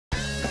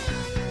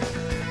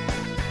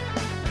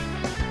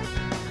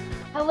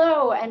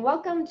Hello and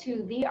welcome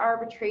to the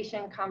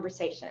Arbitration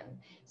Conversation.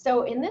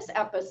 So in this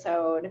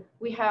episode,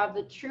 we have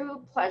the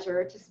true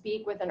pleasure to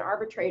speak with an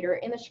arbitrator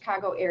in the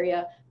Chicago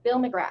area, Bill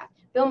McGrath.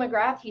 Bill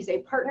McGrath, he's a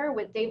partner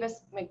with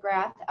Davis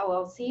McGrath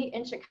LLC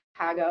in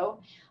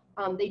Chicago.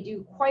 They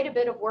do quite a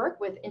bit of work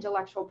with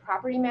intellectual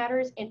property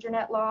matters,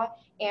 internet law,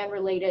 and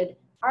related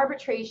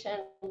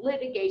arbitration,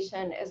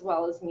 litigation, as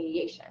well as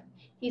mediation.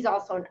 He's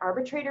also an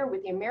arbitrator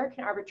with the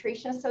American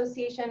Arbitration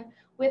Association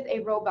with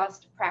a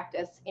robust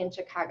practice in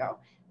Chicago.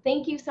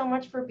 Thank you so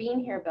much for being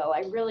here, Bill.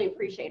 I really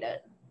appreciate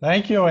it.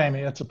 Thank you, Amy.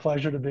 It's a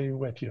pleasure to be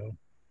with you.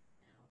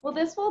 Well,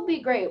 this will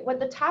be great. What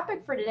the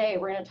topic for today,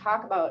 we're going to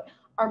talk about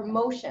are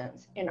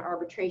motions in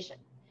arbitration.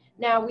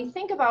 Now, we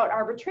think about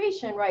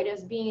arbitration, right,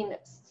 as being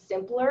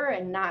simpler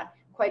and not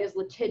quite as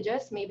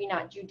litigious, maybe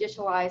not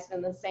judicialized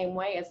in the same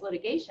way as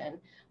litigation,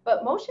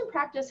 but motion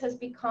practice has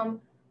become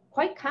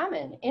quite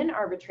common in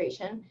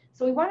arbitration.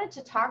 So we wanted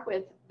to talk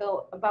with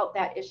Bill about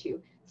that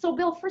issue. So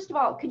Bill, first of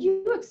all, could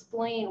you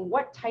explain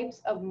what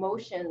types of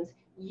motions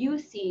you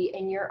see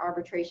in your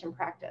arbitration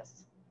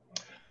practice?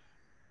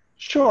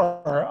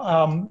 Sure.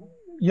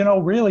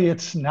 Really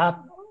it's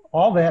not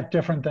all that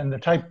different than the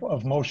type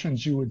of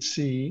motions you would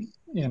see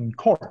in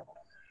court.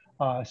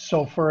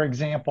 So for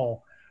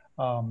example,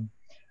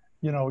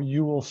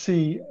 you will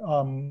see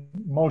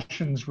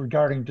motions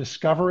regarding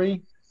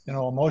discovery, a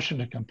motion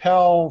to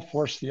compel,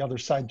 force the other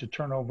side to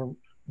turn over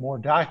more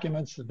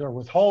documents that they're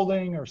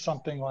withholding or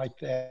something like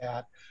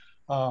that.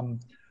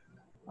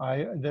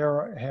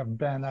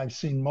 I've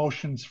seen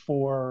motions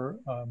for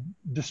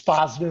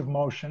dispositive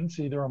motions,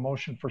 either a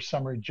motion for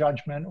summary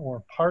judgment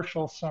or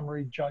partial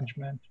summary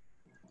judgment.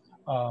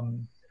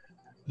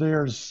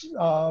 There's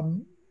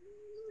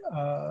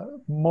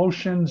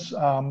motions,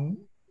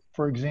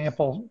 for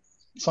example,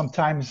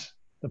 sometimes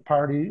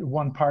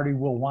one party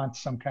will want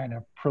some kind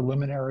of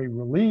preliminary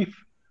relief.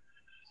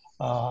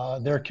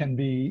 There can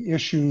be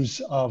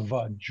issues of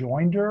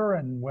joinder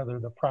and whether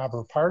the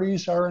proper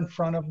parties are in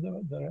front of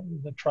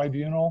the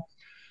tribunal.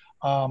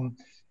 And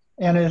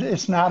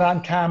it's not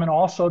uncommon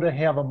also to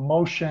have a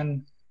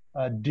motion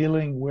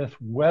dealing with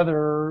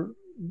whether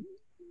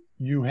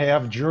you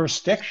have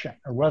jurisdiction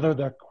or whether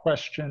the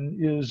question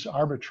is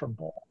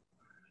arbitrable.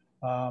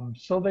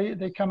 So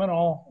they come in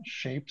all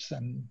shapes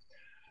and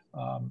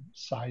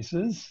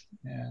sizes,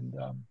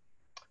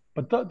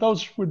 but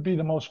those would be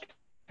the most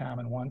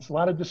common ones. A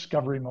lot of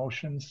discovery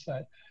motions.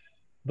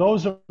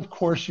 Those, of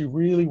course, you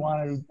really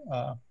want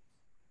to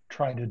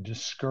try to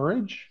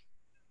discourage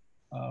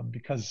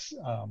because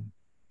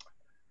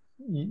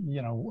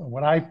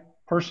what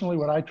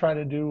I try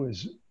to do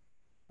is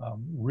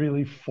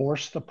really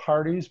force the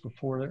parties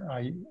before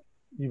I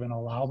even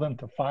allow them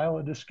to file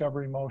a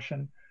discovery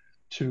motion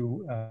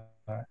to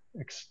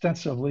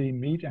extensively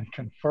meet and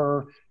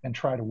confer and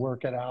try to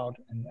work it out,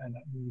 and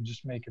we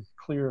just make it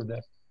clear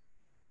that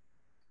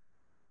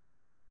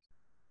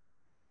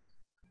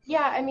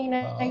I mean,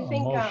 I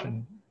think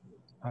motion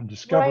on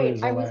discovery right,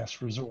 is the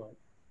last resort.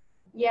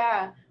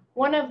 Yeah,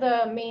 one of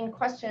the main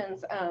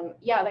questions,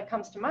 that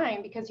comes to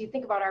mind, because you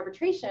think about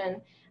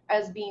arbitration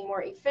as being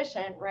more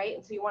efficient, right?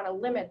 And so you want to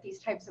limit these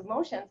types of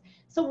motions.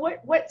 So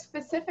what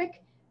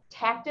specific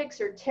tactics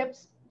or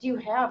tips do you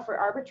have for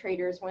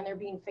arbitrators when they're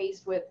being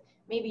faced with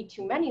maybe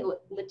too many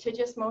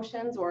litigious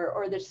motions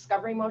or the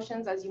discovery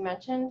motions, as you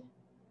mentioned?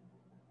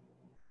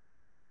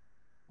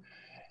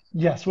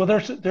 Yes, well,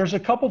 there's a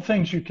couple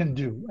things you can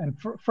do. And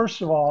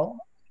first of all,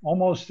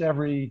 almost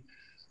every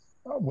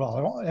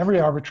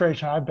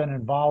arbitration I've been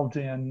involved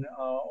in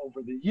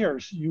over the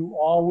years, you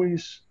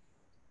always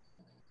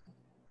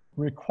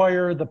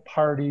require the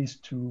parties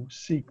to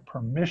seek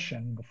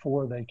permission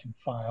before they can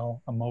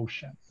file a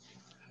motion.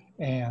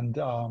 And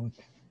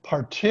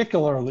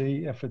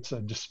particularly if it's a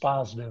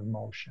dispositive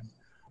motion,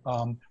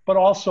 but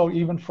also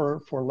even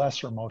for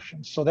lesser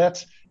motions. So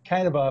that's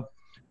kind of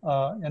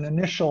an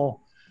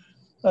initial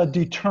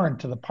deterrent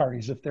to the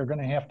parties if they're going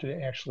to have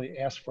to actually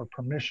ask for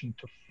permission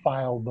to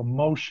file the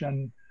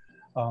motion.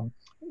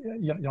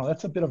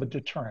 That's a bit of a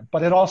deterrent,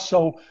 but it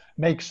also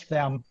makes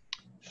them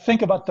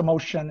think about the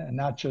motion and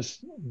not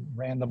just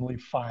randomly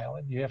file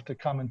it. You have to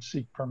come and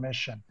seek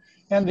permission,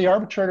 and the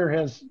arbitrator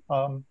has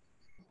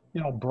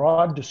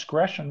broad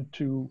discretion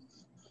to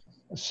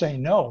say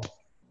no.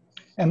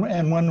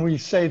 And when we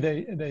say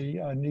they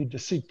need to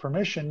seek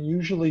permission,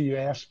 usually you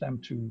ask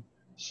them to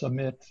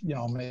submit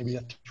maybe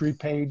a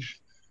 3-page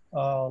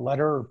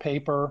letter or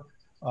paper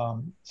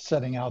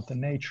setting out the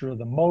nature of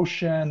the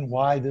motion,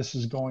 why this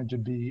is going to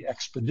be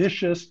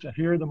expeditious to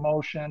hear the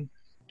motion,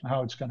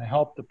 how it's going to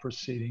help the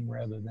proceeding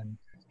rather than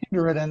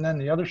hinder it. And then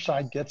the other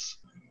side gets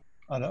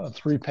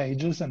 3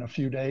 pages in a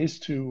few days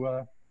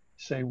to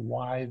say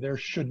why there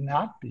should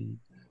not be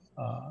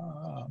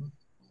a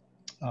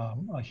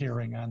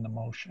hearing on the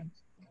motion.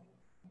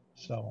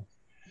 So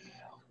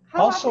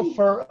also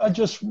for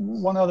just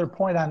one other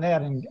point on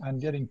that, on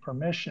getting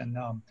permission,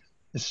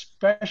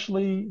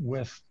 especially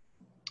with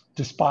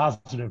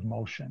dispositive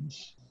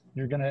motions,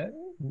 you're going to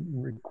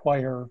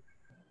require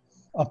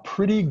a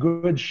pretty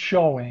good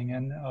showing,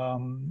 and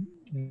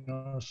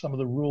some of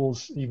the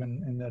rules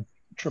even in the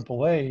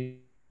AAA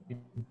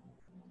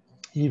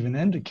even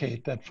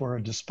indicate that for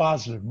a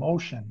dispositive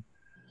motion,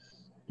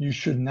 you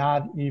should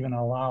not even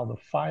allow the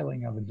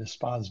filing of a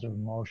dispositive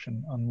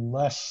motion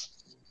unless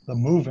the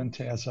movement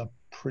has a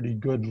pretty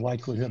good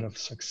likelihood of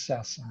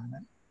success on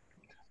it.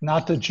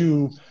 Not that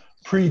you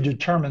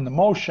predetermine the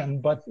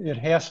motion, but it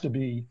has to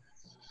be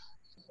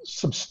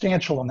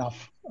substantial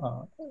enough,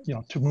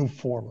 to move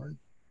forward.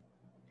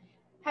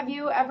 Have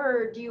you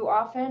ever, do you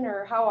often,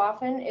 or how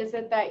often is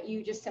it that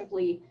you just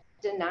simply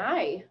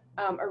deny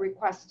a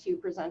request to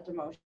present a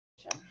motion?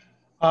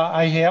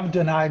 I have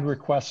denied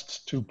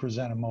requests to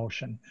present a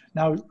motion.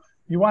 Now,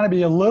 you want to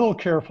be a little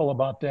careful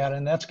about that,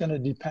 and that's going to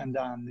depend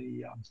on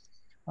the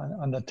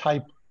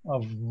type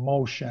of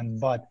motion,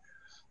 but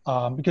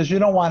because you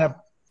don't want to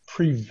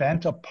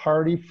prevent a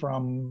party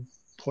from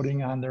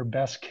putting on their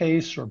best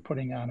case or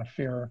putting on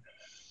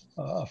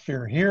a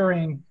fair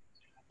hearing.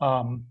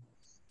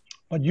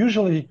 But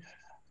usually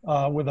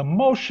with a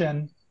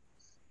motion,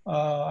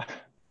 if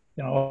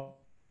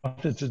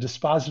it's a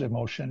dispositive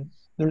motion,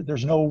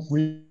 there's no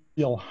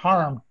real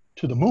harm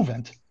to the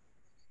movement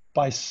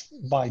by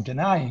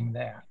denying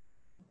that,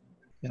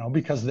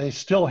 because they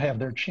still have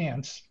their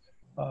chance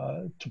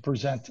to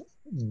present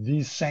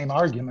these same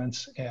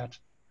arguments at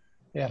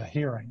a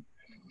hearing.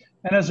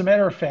 And as a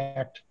matter of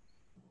fact,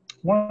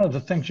 one of the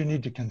things you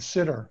need to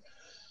consider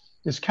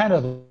is kind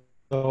of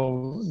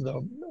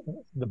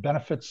the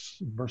benefits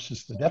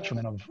versus the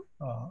detriment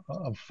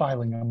of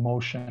filing a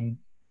motion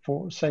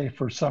for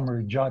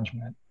summary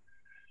judgment.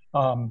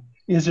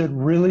 Is it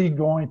really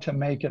going to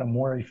make it a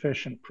more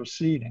efficient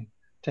proceeding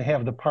to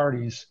have the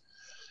parties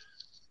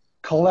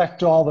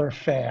collect all their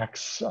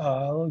facts,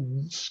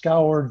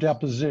 scour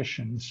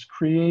depositions,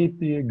 create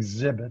the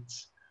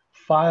exhibits,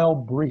 file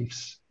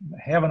briefs,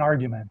 have an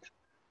argument?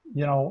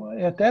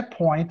 At that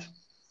point,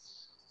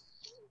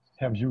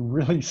 have you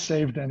really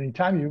saved any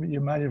time?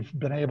 You might have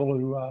been able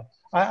to,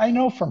 I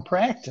know from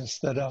practice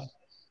that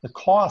the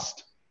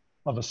cost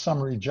of a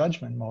summary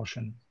judgment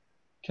motion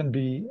can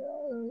be,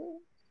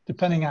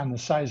 depending on the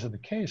size of the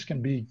case,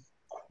 can be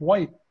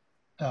quite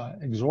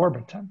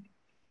exorbitant.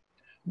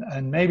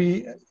 And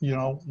maybe,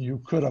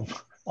 you could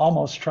have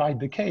almost tried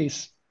the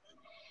case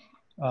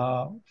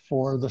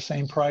for the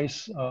same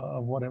price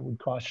of what it would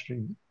cost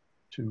you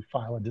to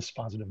file a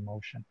dispositive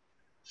motion.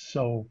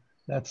 So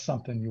that's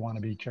something you want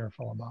to be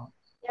careful about.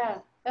 Yeah,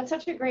 that's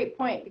such a great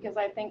point, because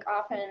I think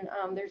often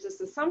there's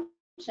this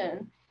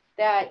assumption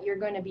that you're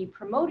going to be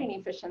promoting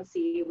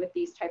efficiency with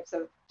these types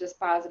of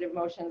dispositive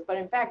motions, but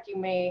in fact, you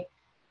may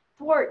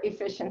thwart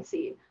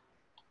efficiency.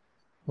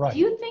 Right. Do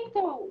you think,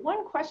 though,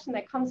 one question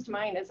that comes to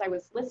mind as I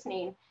was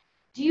listening,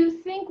 do you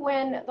think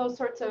when those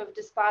sorts of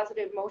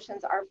dispositive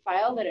motions are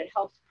filed that it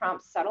helps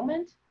prompt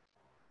settlement?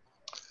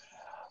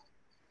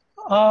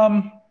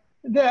 Hard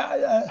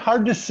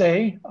to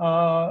say.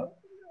 I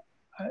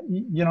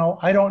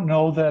don't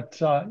know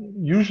that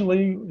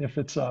usually if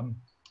it's,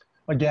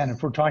 again,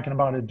 if we're talking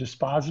about a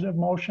dispositive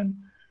motion,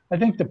 I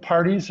think the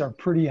parties are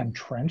pretty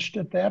entrenched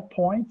at that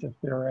point if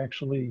they're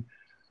actually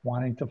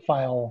wanting to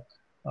file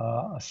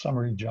a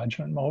summary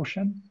judgment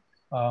motion.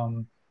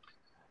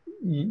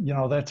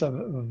 That's a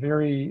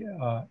very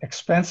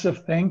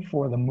expensive thing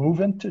for the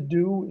movant to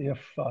do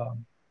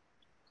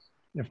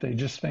if they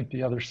just think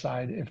the other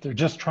side, if they're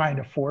just trying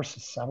to force a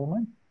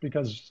settlement,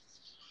 because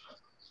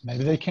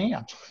maybe they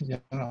can't,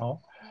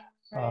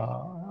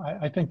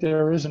 I think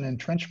there is an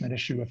entrenchment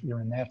issue if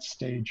you're in that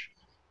stage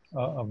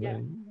of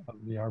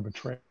the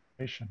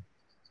arbitration.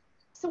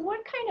 So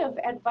what kind of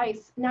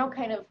advice, now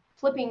kind of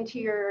flipping to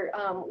your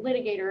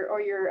litigator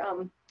or your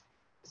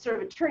sort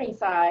of attorney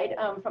side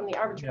from the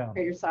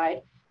arbitrator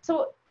side.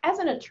 So as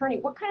an attorney,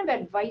 what kind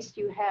of advice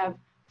do you have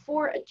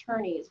for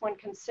attorneys when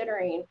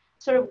considering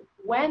sort of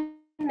when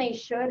they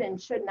should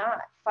and should not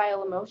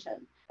file a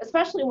motion,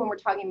 especially when we're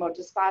talking about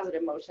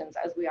dispositive motions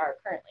as we are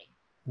currently?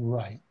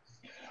 Right.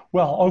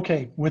 Well,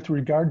 okay, with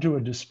regard to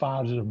a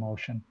dispositive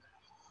motion,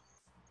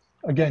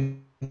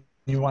 again,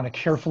 you want to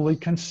carefully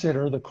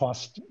consider the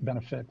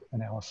cost-benefit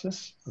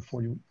analysis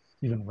before you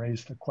even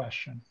raise the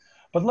question.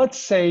 But let's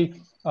say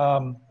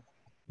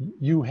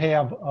you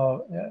have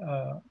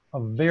a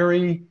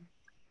very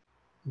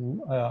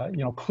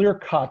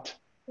clear-cut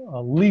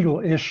legal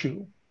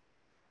issue.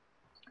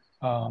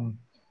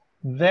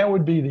 That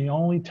would be the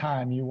only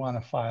time you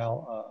want to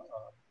file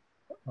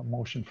a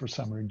motion for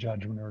summary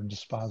judgment or a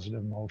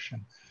dispositive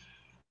motion,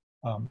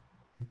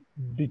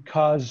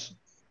 because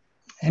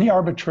any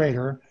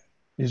arbitrator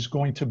is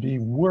going to be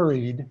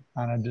worried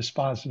on a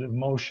dispositive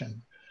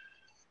motion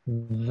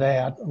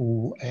that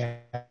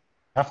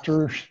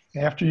after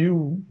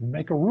you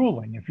make a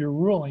ruling, if your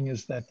ruling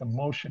is that the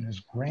motion is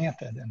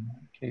granted and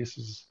the case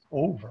is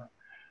over,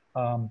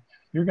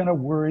 you're going to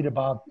worry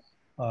about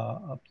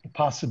the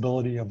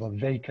possibility of a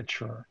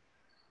vacatur,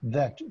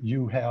 that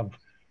you have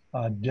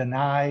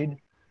denied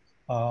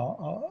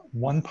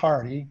one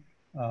party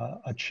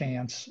a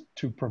chance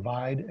to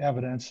provide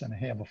evidence and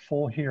have a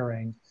full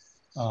hearing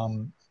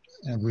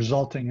and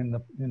resulting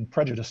in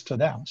prejudice to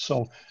them.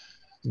 So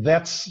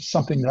that's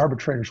something that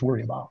arbitrators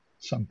worry about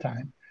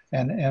sometimes.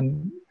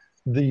 And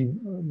the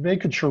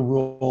vacatur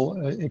rule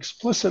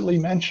explicitly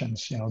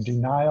mentions,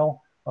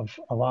 denial of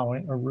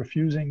allowing or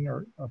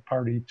refusing a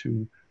party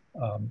to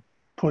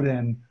put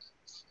in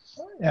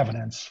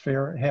evidence,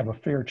 have a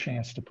fair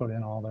chance to put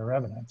in all their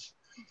evidence.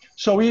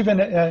 So even,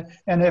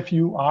 and if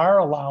you are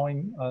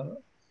allowing a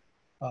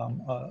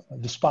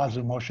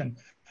dispositive motion,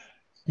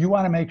 you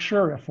want to make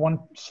sure if one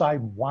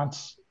side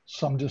wants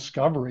some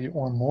discovery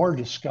or more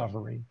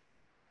discovery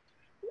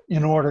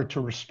in order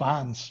to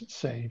respond,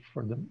 say,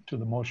 to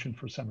the motion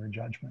for summary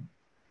judgment,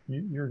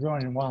 you're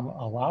going to want to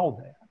allow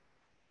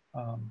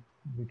that,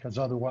 because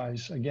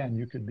otherwise, again,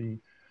 you could be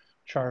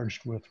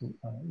charged with,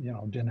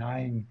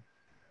 denying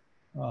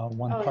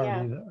one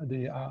party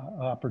the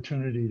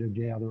opportunity to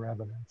gather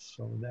evidence.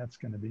 So that's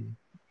going to be,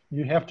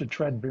 you have to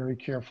tread very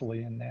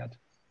carefully in that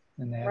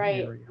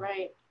area.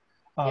 Right.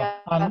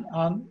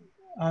 On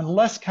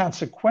less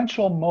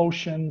consequential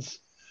motions,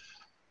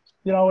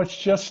 it's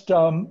just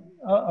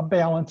a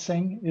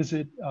balancing. Is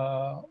it,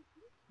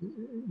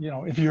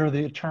 if you're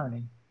the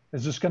attorney,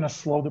 is this going to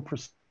slow the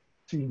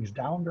proceedings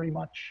down very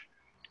much?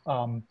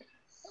 On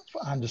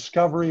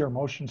discovery or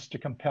motions to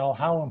compel,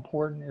 how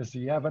important is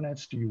the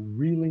evidence? Do you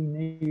really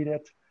need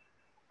it?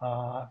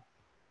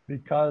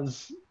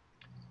 Because,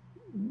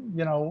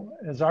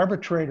 as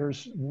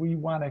arbitrators, we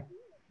want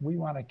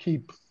to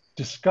keep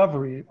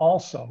discovery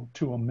also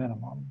to a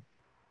minimum,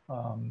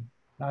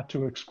 not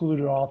to exclude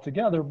it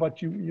altogether,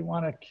 but you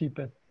want to keep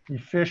it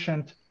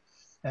efficient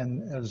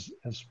and as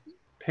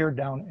pared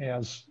down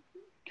as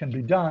can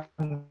be done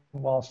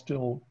while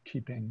still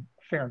keeping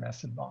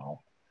fairness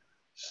involved.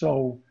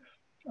 So,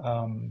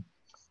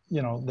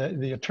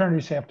 the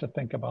attorneys have to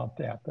think about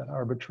that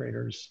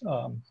arbitrators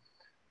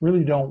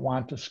really don't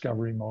want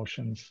discovery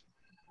motions.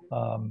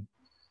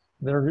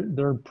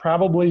 They're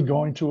probably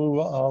going to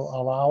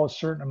allow a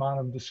certain amount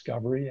of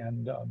discovery.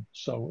 And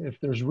so if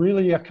there's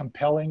really a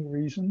compelling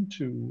reason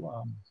to,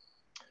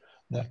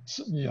 that,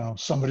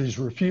 somebody's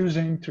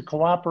refusing to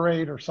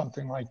cooperate or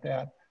something like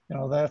that,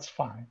 that's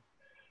fine.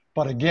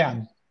 But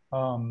again,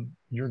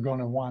 you're going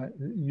to want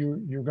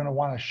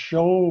to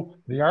show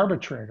the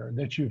arbitrator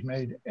that you've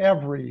made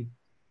every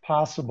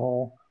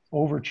possible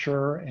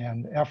overture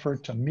and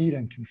effort to meet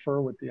and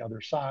confer with the other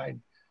side,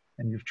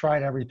 and you've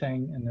tried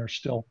everything and they're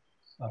still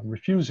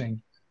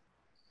refusing.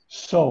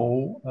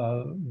 So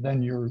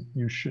then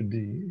you should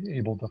be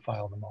able to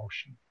file the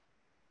motion.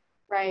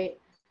 Right.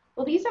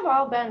 Well, these have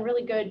all been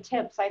really good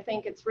tips. I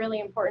think it's really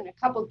important. A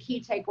couple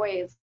key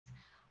takeaways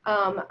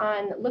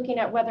on looking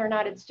at whether or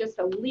not it's just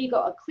a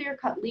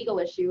clear-cut legal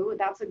issue.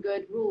 That's a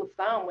good rule of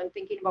thumb when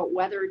thinking about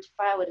whether to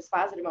file a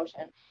dispositive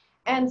motion.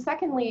 And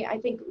secondly, I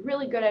think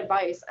really good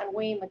advice on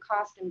weighing the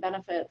cost and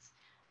benefits,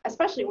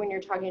 especially when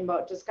you're talking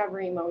about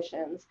discovery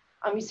motions.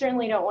 You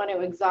certainly don't want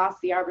to exhaust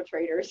the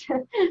arbitrators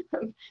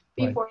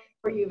before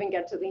you even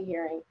get to the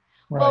hearing.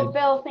 Right. Well,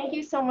 Bill, thank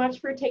you so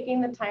much for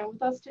taking the time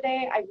with us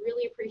today. I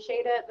really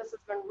appreciate it. This has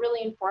been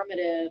really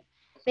informative.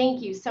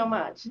 Thank you so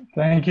much.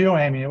 Thank you,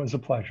 Amy. It was a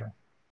pleasure.